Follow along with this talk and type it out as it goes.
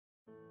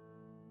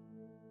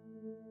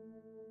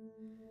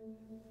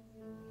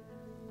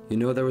You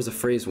know, there was a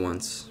phrase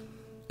once.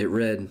 It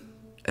read,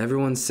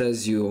 "Everyone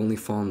says you only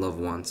fall in love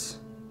once."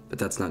 But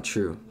that's not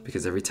true,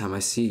 because every time I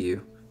see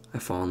you, I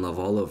fall in love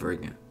all over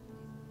again.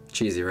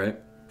 Cheesy, right?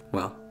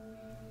 Well,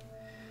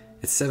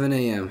 it's 7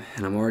 a.m.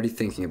 and I'm already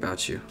thinking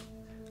about you.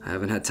 I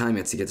haven't had time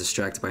yet to get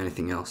distracted by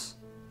anything else.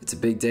 It's a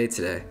big day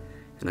today,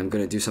 and I'm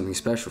gonna do something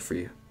special for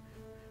you.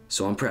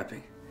 So I'm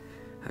prepping.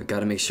 I've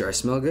gotta make sure I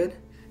smell good,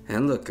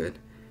 and look good,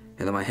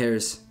 and that my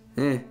hair's,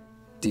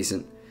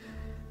 decent.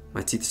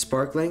 My teeth are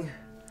sparkling.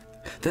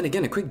 Then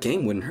again, a quick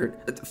game wouldn't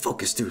hurt.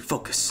 Focus, dude,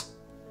 focus.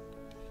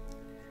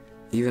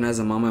 Even as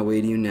I'm on my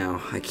way to you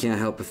now, I can't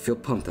help but feel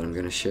pumped that I'm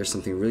gonna share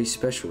something really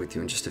special with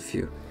you in just a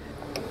few.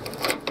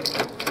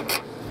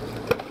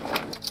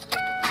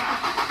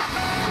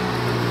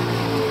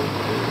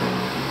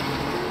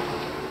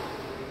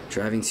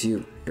 Driving to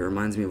you, it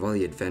reminds me of all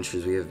the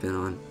adventures we have been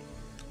on,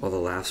 all the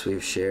laughs we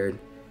have shared,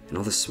 and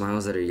all the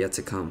smiles that are yet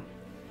to come.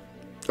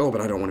 Oh,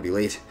 but I don't want to be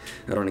late.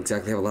 I don't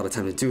exactly have a lot of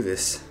time to do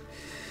this.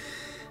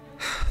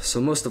 So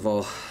most of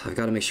all, I've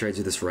got to make sure I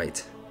do this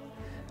right.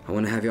 I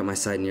want to have you at my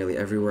side nearly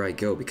everywhere I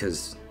go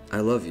because I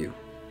love you.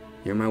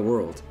 You're my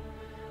world.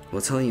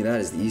 Well, telling you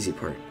that is the easy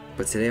part,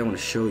 but today I want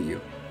to show you.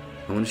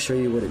 I want to show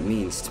you what it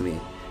means to me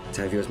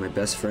to have you as my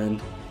best friend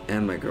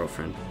and my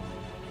girlfriend.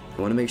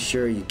 I want to make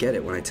sure you get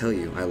it when I tell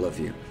you I love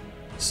you.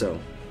 So,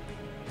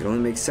 it only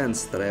makes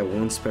sense that I have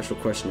one special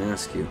question to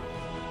ask you.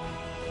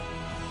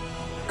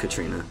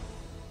 Katrina.